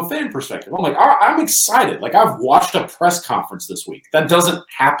this from a fan perspective. I'm like, I'm excited. Like, I've watched a press conference this week. That doesn't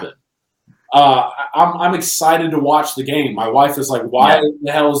happen. I'm excited to watch the game. My wife is like, why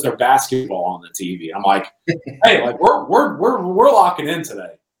the hell is there basketball on the TV? I'm like, hey, like we're locking in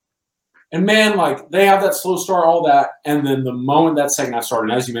today. And man, like, they have that slow start, all that, and then the moment that second half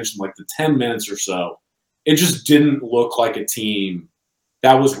started, and as you mentioned, like the 10 minutes or so, it just didn't look like a team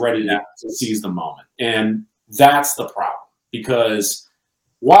that was ready to seize the moment. And that's the problem. Because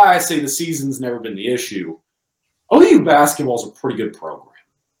why I say the season's never been the issue, OU basketball is a pretty good program,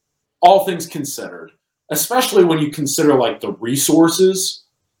 all things considered, especially when you consider, like, the resources.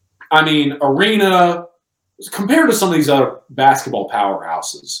 I mean, Arena, compared to some of these other basketball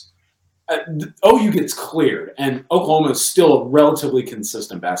powerhouses, OU gets cleared, and Oklahoma is still a relatively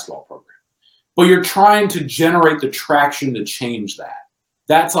consistent basketball program. But you're trying to generate the traction to change that.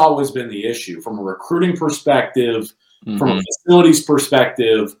 That's always been the issue from a recruiting perspective, from a facilities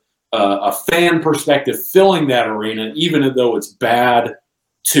perspective, a fan perspective, filling that arena, even though it's bad,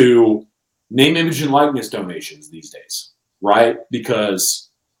 to name, image, and likeness donations these days, right? Because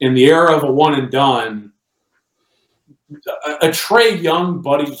in the era of a one and done, a Trae Young,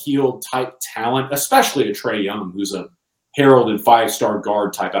 Buddy Hield type talent, especially a Trae Young, who's a heralded 5-star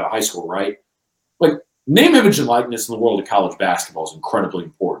guard type out of high school, right? Like, name, image, and likeness in the world of college basketball is incredibly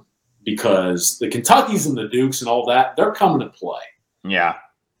important. because the Kentuckys and the Dukes and all that, they're coming to play. Yeah.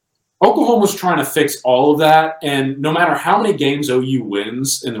 Oklahoma's trying to fix all of that, and no matter how many games OU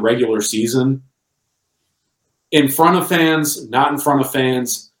wins in the regular season, in front of fans, not in front of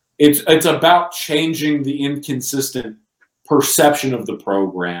fans, it's about changing the inconsistent perception of the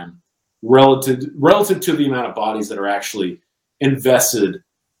program relative to the amount of bodies that are actually invested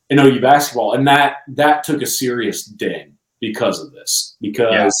in OU basketball, and that took a serious ding because of this.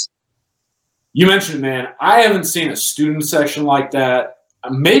 Because you mentioned, man, I haven't seen a student section like that.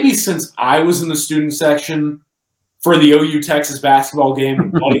 Maybe since I was in the student section for the OU Texas basketball game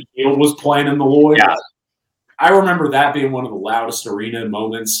when Buddy Hield was playing in the Lloyd. Yeah. I remember that being one of the loudest arena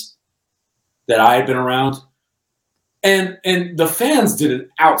moments that I had been around. And the fans did an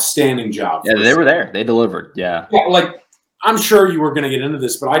outstanding job. Yeah, they were there. They delivered. Yeah. Like, I'm sure you were going to get into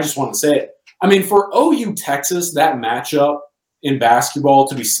this, but I just want to say it. I mean, for OU Texas, that matchup in basketball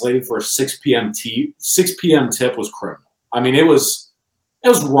to be slated for a 6 p.m. tip was criminal. I mean, it was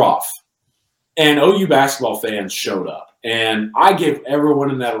rough, and OU basketball fans showed up, and I gave everyone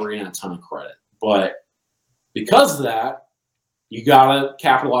in that arena a ton of credit. But because of that, you gotta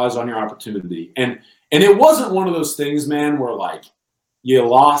capitalize on your opportunity. And it wasn't one of those things, man, where like you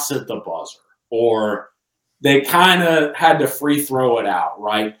lost at the buzzer or they kind of had to free throw it out,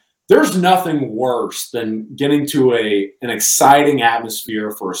 right? There's nothing worse than getting to an exciting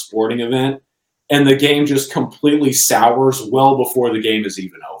atmosphere for a sporting event and the game just completely sours well before the game is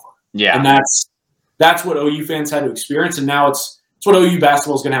even over. Yeah. And that's what OU fans had to experience, and now it's what OU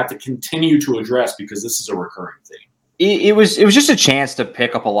basketball is going to have to continue to address because this is a recurring theme. It was just a chance to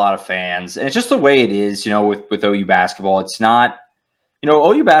pick up a lot of fans, and it's just the way it is, with OU basketball. It's not,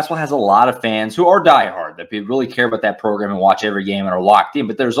 OU basketball has a lot of fans who are diehard, that really care about that program and watch every game and are locked in,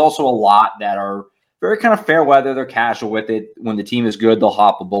 but there's also a lot that are very kind of fair weather. They're casual with it. When the team is good, they'll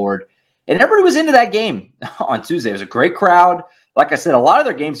hop aboard. And everybody was into that game on Tuesday. It was a great crowd. Like I said, a lot of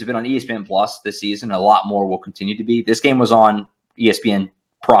their games have been on ESPN Plus this season. A lot more will continue to be. This game was on ESPN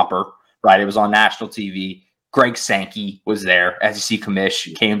proper, right? It was on national TV. Greg Sankey was there. SEC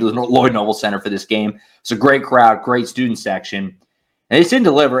commish came to the Lloyd Noble Center for this game. It's a great crowd, great student section. And they just didn't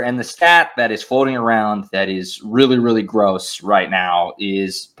deliver. And the stat that is floating around that is really, really gross right now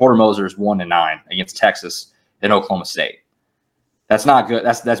is Porter Moser's 1-9 against Texas and Oklahoma State. That's not good.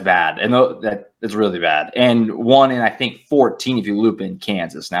 That's bad. And that's really bad. And 1 in, I think, 14 if you loop in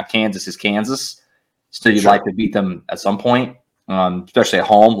Kansas. Now, Kansas is Kansas. So you'd like to beat them at some point, especially at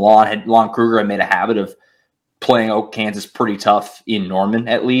home. Lon Kruger had made a habit of playing Kansas pretty tough in Norman,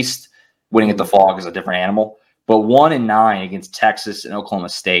 at least. Winning at the Fog is a different animal. But 1-9 against Texas and Oklahoma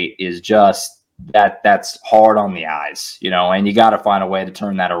State is just that's hard on the eyes, and you got to find a way to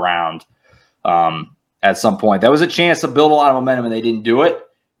turn that around. At some point, that was a chance to build a lot of momentum, and they didn't do it.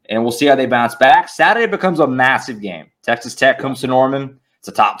 And we'll see how they bounce back. Saturday becomes a massive game. Texas Tech comes to Norman. It's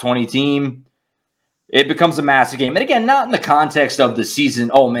a top 20 team. It becomes a massive game. And again, not in the context of the season,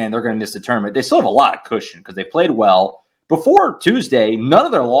 oh, man, they're going to miss the tournament. They still have a lot of cushion because they played well. Before Tuesday, none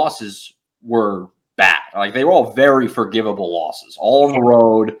of their losses were bad. Like, they were all very forgivable losses. All on the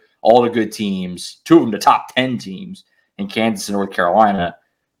road, all the good teams, 2 of them the top 10 teams in Kansas and North Carolina.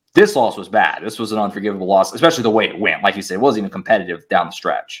 This loss was bad. This was an unforgivable loss, especially the way it went. Like you said, it wasn't even competitive down the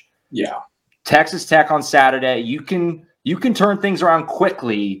stretch. Yeah. Texas Tech on Saturday, you can turn things around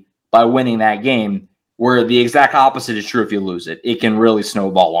quickly by winning that game, where the exact opposite is true if you lose it. It can really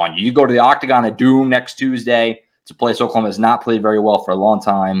snowball on you. You go to the Octagon of Doom next Tuesday. It's a place Oklahoma has not played very well for a long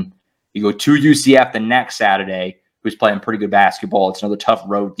time. You go to UCF the next Saturday, who's playing pretty good basketball. It's another tough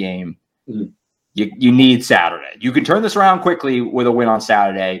road game. Mm-hmm. You need Saturday. You can turn this around quickly with a win on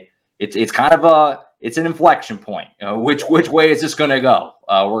Saturday. It's kind of it's an inflection point. Which way is this going to go?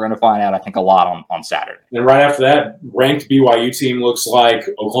 We're going to find out, I think, a lot on Saturday. And right after that, ranked BYU team looks like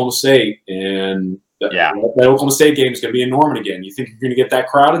Oklahoma State, and that Oklahoma State game is going to be in Norman again. You think you're going to get that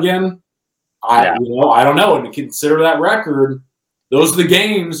crowd again? I don't know. And consider that record. Those are the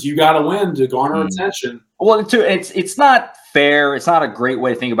games you got to win to garner attention. Well, it's not fair. It's not a great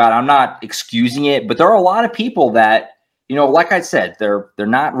way to think about it. I'm not excusing it, but there are a lot of people that, like I said, they're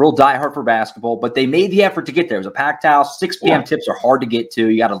not real diehard for basketball, but they made the effort to get there. It was a packed house. 6 p.m. tips are hard to get to.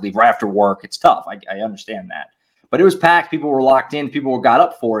 You got to leave right after work. It's tough. I understand that. But it was packed. People were locked in. People got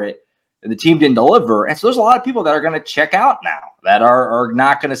up for it. And the team didn't deliver. And so there's a lot of people that are going to check out now, that are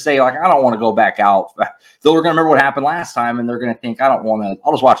not going to say, like, I don't want to go back out. They're going to remember what happened last time, and they're going to think, I don't want to –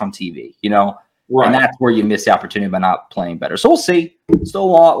 I'll just watch on TV, Right. And that's where you miss the opportunity by not playing better. So we'll see. Still a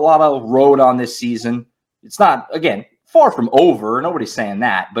lot of road on this season. It's not, again, far from over. Nobody's saying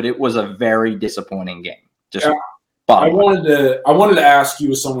that, but it was a very disappointing game. I wanted to ask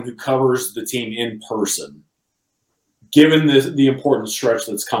you, as someone who covers the team in person, given the important stretch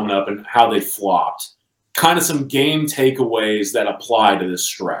that's coming up and how they flopped, kind of some game takeaways that apply to this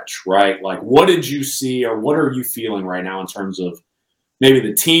stretch, right? Like, what did you see, or what are you feeling right now in terms of maybe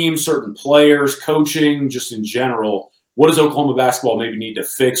the team, certain players, coaching, just in general? What does Oklahoma basketball maybe need to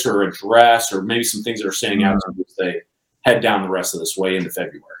fix or address, or maybe some things that are standing out as they head down the rest of this way into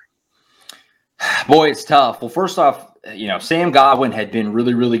February? Boy, it's tough. Well, first off, Sam Godwin had been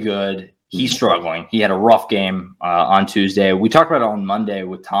really, really good. He's struggling. He had a rough game on Tuesday. We talked about it on Monday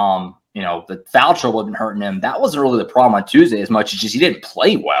with Tom. The foul trouble had been hurting him. That wasn't really the problem on Tuesday as much as just he didn't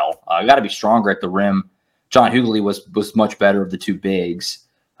play well. Got to be stronger at the rim. John Hughley was much better of the two bigs.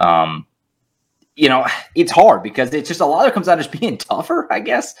 It's hard because it's just a lot of it comes out as being tougher, I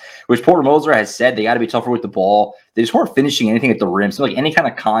guess, which Porter Moser has said they got to be tougher with the ball. They just weren't finishing anything at the rim. So like any kind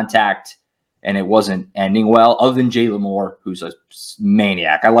of contact, and it wasn't ending well, other than Jay Lamore, who's a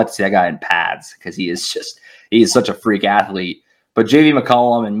maniac. I like to see that guy in pads because he is such a freak athlete. But JV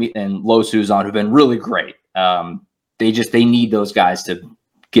McCollum and Lo Suzon have been really great. They need those guys to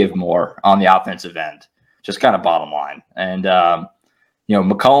give more on the offensive end, just kind of bottom line. And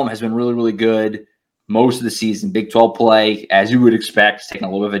McCollum has been really, really good most of the season. Big 12 play, as you would expect, taking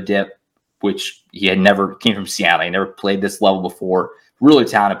a little bit of a dip, which he had never came from Seattle. He never played this level before. Really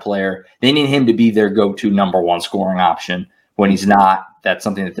talented player. They need him to be their go-to number one scoring option. When he's not, that's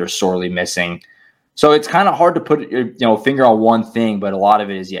something that they're sorely missing. So it's kind of hard to put finger on one thing, but a lot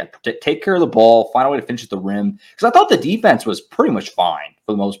of it is, take care of the ball, find a way to finish at the rim. Because I thought the defense was pretty much fine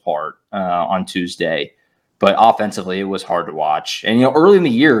for the most part on Tuesday. But offensively, it was hard to watch. And, early in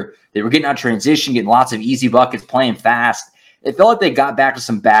the year, they were getting out transition, getting lots of easy buckets, playing fast. It felt like they got back to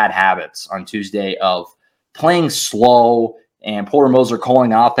some bad habits on Tuesday of playing slow and Porter Moser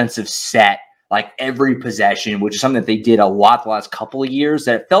calling an offensive set like every possession, which is something that they did a lot the last couple of years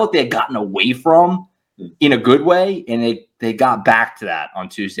that it felt like they had gotten away from in a good way. And they got back to that on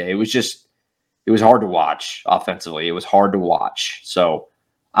Tuesday. It was hard to watch offensively. It was hard to watch. So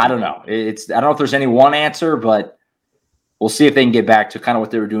I don't know. I don't know if there's any one answer, but we'll see if they can get back to kind of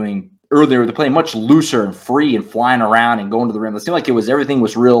what they were doing earlier. They're playing much looser and free and flying around and going to the rim. It seemed like everything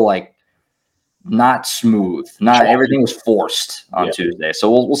was real, like not smooth. Not everything was forced on Tuesday.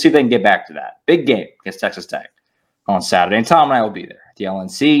 So we'll see if they can get back to that. Big game against Texas Tech on Saturday. And Tom and I will be there at the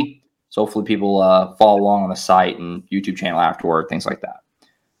LNC. So hopefully people follow along on the site and YouTube channel afterward, things like that.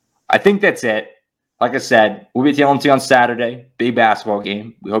 I think that's it. Like I said, we'll be at the LNC on Saturday. Big basketball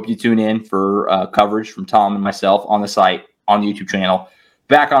game. We hope you tune in for coverage from Tom and myself on the site, on the YouTube channel.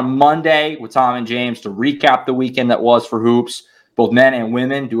 Back on Monday with Tom and James to recap the weekend that was for hoops, both men and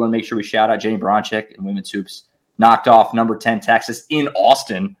women. Do want to make sure we shout out Jenny Bronchick and women's hoops. Knocked off number 10 Texas in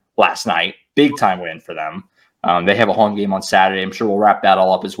Austin last night. Big time win for them. They have a home game on Saturday. I'm sure we'll wrap that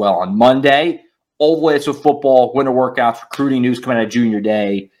all up as well on Monday. All the way to football, winter workouts, recruiting news coming out of junior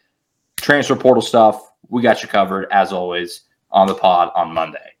day, transfer portal stuff. We got you covered, as always, on the pod on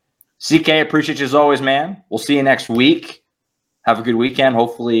Monday. CK, appreciate you as always, man. We'll see you next week. Have a good weekend.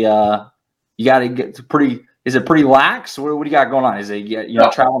 Hopefully, you got to get pretty. Is it pretty lax? What do you got going on? Is it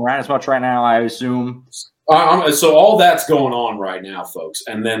traveling around as much right now? I assume. So all that's going on right now, folks.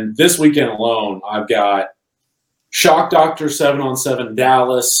 And then this weekend alone, I've got Shock Doctor 7-on-7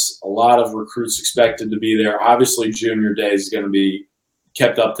 Dallas. A lot of recruits expected to be there. Obviously, Junior Day is going to be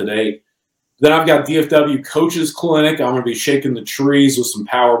kept up to date. Then I've got DFW Coaches Clinic. I'm going to be shaking the trees with some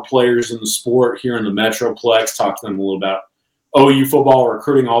power players in the sport here in the Metroplex. Talk to them a little about OU football,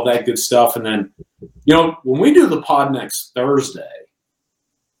 recruiting, all that good stuff. And then, when we do the pod next Thursday,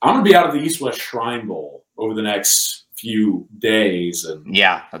 I'm going to be out of the East-West Shrine Bowl over the next few days. And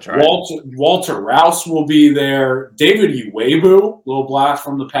yeah, that's right. Walter Rouse will be there. David Uwebu, little blast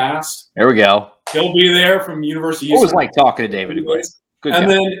from the past. There we go. He'll be there from University of Houston. Always like talking to David Uwebu. Good and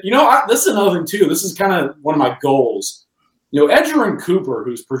guy. Then, this is another thing, too. This is kind of one of my goals. Edgerrin Cooper,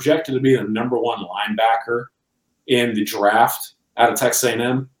 who's projected to be the number one linebacker in the draft out of Texas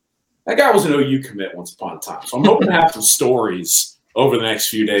A&M, that guy was an OU commit once upon a time. So I'm hoping to have some stories over the next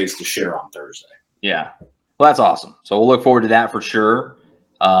few days to share on Thursday. Yeah. Well, that's awesome. So we'll look forward to that for sure.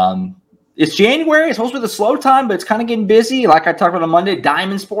 It's January. It's supposed to be the slow time, but it's kind of getting busy. Like I talked about on Monday,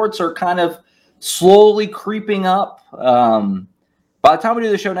 diamond sports are kind of slowly creeping up. By the time we do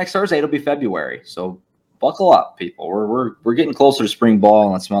the show next Thursday, it'll be February. So buckle up, people. We're getting closer to spring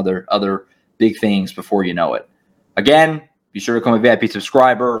ball and some other big things before you know it. Again, be sure to become a VIP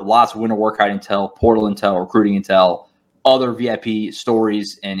subscriber. Lots of winter workout intel, portal intel, recruiting intel, other VIP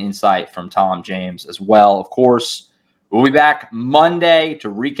stories and insight from Tom James as well. Of course, we'll be back Monday to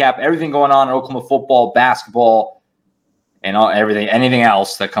recap everything going on in Oklahoma football, basketball, and anything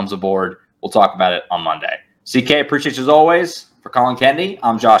else that comes aboard. We'll talk about it on Monday. CK, appreciate you as always. For Colin Kennedy,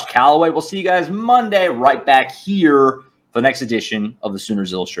 I'm Josh Calloway. We'll see you guys Monday right back here for the next edition of the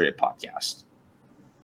Sooners Illustrated podcast.